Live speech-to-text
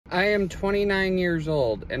I am 29 years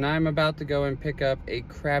old and I'm about to go and pick up a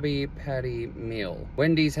Krabby Patty meal.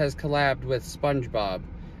 Wendy's has collabed with Spongebob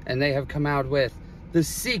and they have come out with the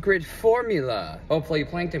secret formula. Hopefully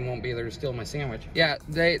Plankton won't be there to steal my sandwich. Yeah,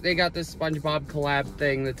 they got this Spongebob collab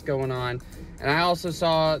thing that's going on. And I also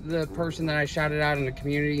saw the person that I shouted out in a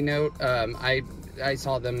community note. I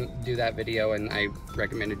saw them do that video and I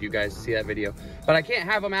recommended you guys see that video. But I can't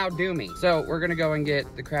have them outdo me. So we're gonna go and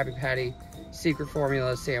get the Krabby Patty secret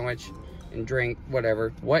formula sandwich and drink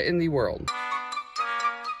whatever. What in the world?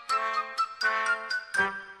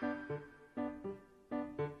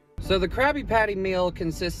 So the Krabby Patty meal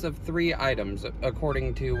consists of 3 items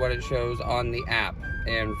according to what it shows on the app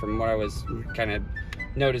and from what I was kind of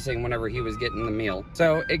noticing whenever he was getting the meal.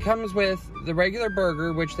 So it comes with the regular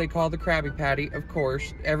burger, which they call the Krabby Patty. Of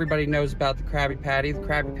course, everybody knows about the Krabby Patty. The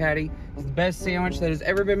Krabby Patty is the best sandwich that has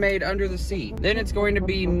ever been made under the sea. Then it's going to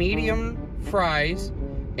be medium fries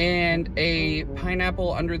and a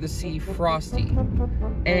pineapple under the sea frosty.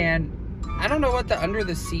 And I don't know what the under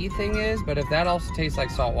the sea thing is, but if that also tastes like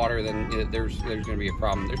salt water, then there's gonna be a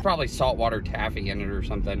problem. There's probably saltwater taffy in it or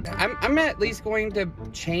something. I'm at least going to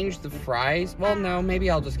change the fries. Well, no, maybe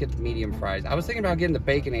I'll just get the medium fries. I was thinking about getting the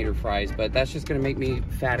Baconator fries, but that's just gonna make me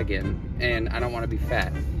fat again, and I don't wanna be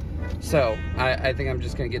fat. So I think I'm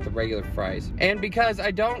just gonna get the regular fries. And because I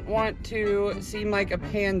don't want to seem like a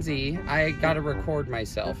pansy, I gotta record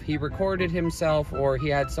myself. He recorded himself, or he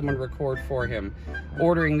had someone record for him,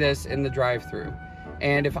 ordering this in the drive-thru.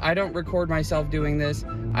 And if I don't record myself doing this,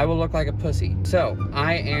 I will look like a pussy. So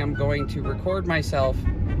I am going to record myself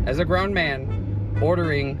as a grown man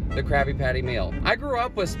ordering the Krabby Patty meal. I grew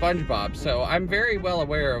up with SpongeBob, so I'm very well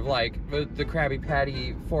aware of like the Krabby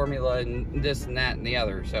Patty formula and this and that and the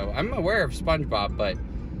other. So I'm aware of SpongeBob, but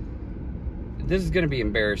this is gonna be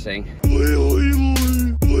embarrassing.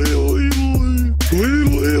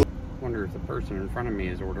 Wonder if the person in front of me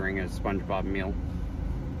is ordering a SpongeBob meal.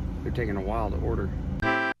 They're taking a while to order.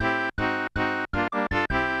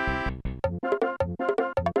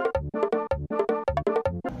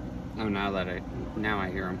 Oh, now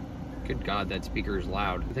I hear him. Good God, that speaker is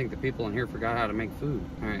loud. I think the people in here forgot how to make food.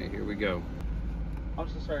 All right, here we go. I'm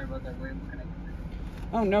so sorry about that. Wait, can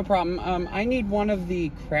I... Oh, no problem. I need one of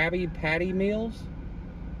the Krabby Patty meals.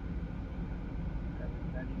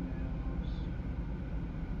 Krabby Patty meals.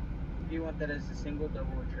 Do you want that as a single,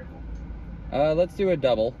 double, or triple? Let's do a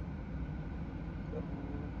double.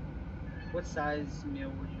 What size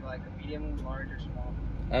meal would you like? A medium, large, or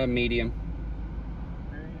small? Medium.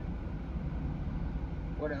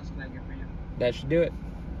 What else can I get for you? That should do it.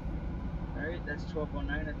 Alright, that's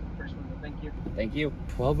 $12.09 at the first one, so thank you. Thank you.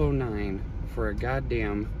 $12.09 for a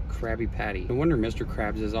goddamn Krabby Patty. No wonder Mr.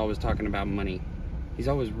 Krabs is always talking about money. He's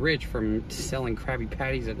always rich from selling Krabby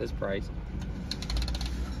Patties at this price.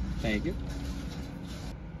 Thank you.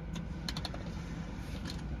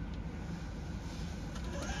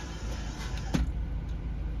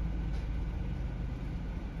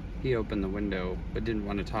 He opened the window, but didn't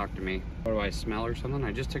want to talk to me. What do I smell or something?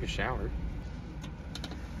 I just took a shower.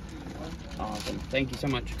 Awesome. Thank you so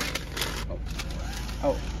much.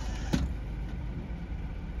 Oh.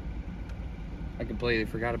 I completely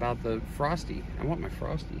forgot about the Frosty. I want my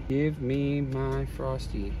Frosty. Give me my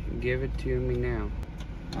Frosty. Give it to me now.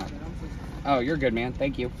 Oh, you're good, man.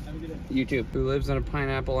 Thank you. Have a good day. You too. Who lives in a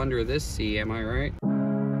pineapple under this sea, am I right?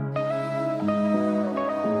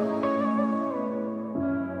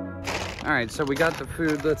 All right, so we got the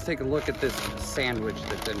food. Let's take a look at this sandwich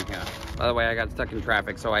that's in here. By the way, I got stuck in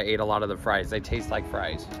traffic, so I ate a lot of the fries. They taste like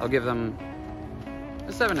fries. I'll give them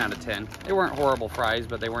a 7 out of 10. They weren't horrible fries,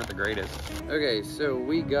 but they weren't the greatest. Okay, so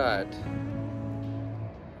we got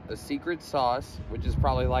a secret sauce, which is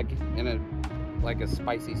probably like in a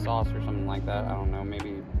spicy sauce or something like that. I don't know,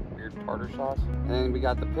 maybe weird tartar sauce. And then we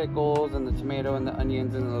got the pickles and the tomato and the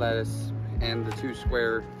onions and the lettuce and the 2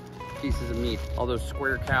 square pieces of meat. All those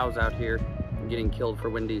square cows out here getting killed for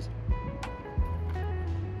Wendy's.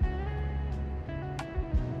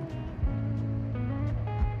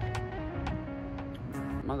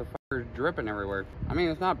 Motherfucker's dripping everywhere. I mean,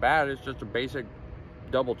 it's not bad. It's just a basic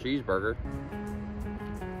double cheeseburger.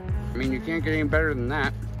 I mean, you can't get any better than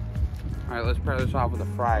that. All right, let's try this off with a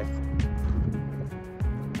fry.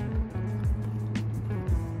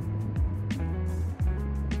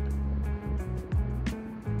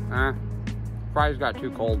 Fries got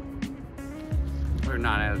too cold. They're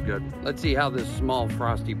not as good. Let's see how this small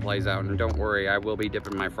Frosty plays out, and don't worry, I will be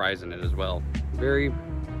dipping my fries in it as well. Very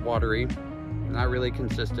watery, not really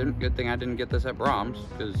consistent. Good thing I didn't get this at Brahms,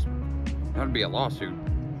 because that would be a lawsuit.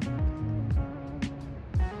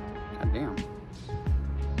 God damn.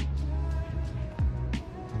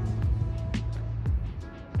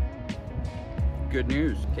 good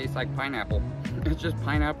news. Tastes like pineapple. It's just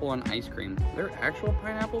pineapple and ice cream. Are there actual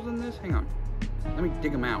pineapples in this? Hang on. Let me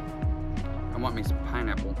dig them out. I want me some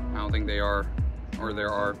pineapple. I don't think they are, or there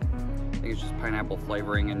are. I think it's just pineapple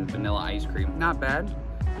flavoring and vanilla ice cream. Not bad.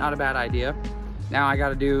 Not a bad idea. Now I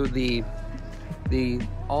gotta do the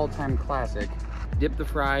all-time classic. Dip the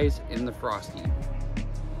fries in the Frosty.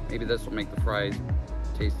 Maybe this will make the fries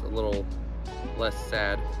taste a little less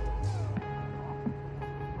sad.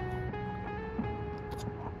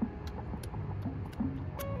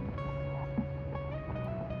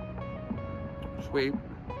 Sweet,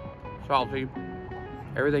 salty,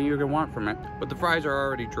 everything you can want from it. But the fries are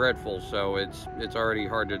already dreadful, so it's already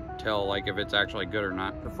hard to tell like if it's actually good or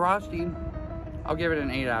not. The Frosty, I'll give it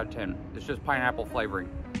an 8 out of 10. It's just pineapple flavoring.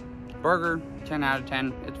 Burger, 10 out of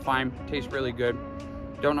 10. It's fine, tastes really good.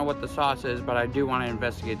 Don't know what the sauce is, but I do want to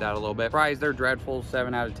investigate that a little bit. Fries, they're dreadful,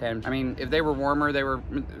 7 out of 10. I mean, if they were warmer,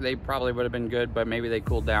 they probably would have been good, but maybe they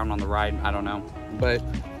cooled down on the ride, I don't know. But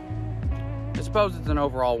I suppose it's an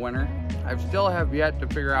overall winner. I still have yet to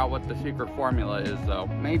figure out what the secret formula is, though.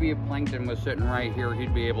 Maybe if Plankton was sitting right here,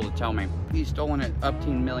 he'd be able to tell me. He's stolen it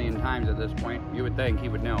upteen million times at this point. You would think he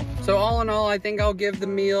would know. So all in all, I think I'll give the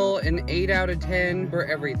meal an 8 out of 10 for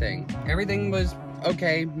everything. Everything was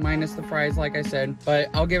okay, minus the fries, like I said, but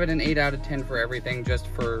I'll give it an 8 out of 10 for everything, just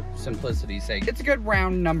for simplicity's sake. It's a good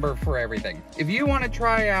round number for everything. If you want to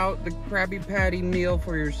try out the Krabby Patty meal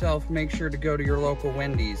for yourself, make sure to go to your local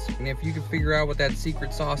Wendy's. And if you can figure out what that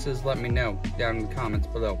secret sauce is, let me know down in the comments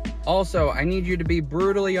below. Also, I need you to be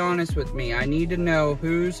brutally honest with me. I need to know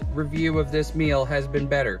whose review of this meal has been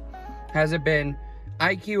better. Has it been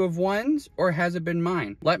IQ of 1's, or has it been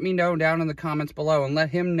mine? Let me know down in the comments below, and let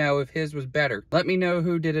him know if his was better. Let me know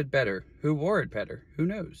who did it better, who wore it better, who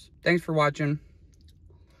knows. Thanks for watching.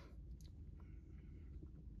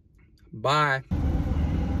 Bye.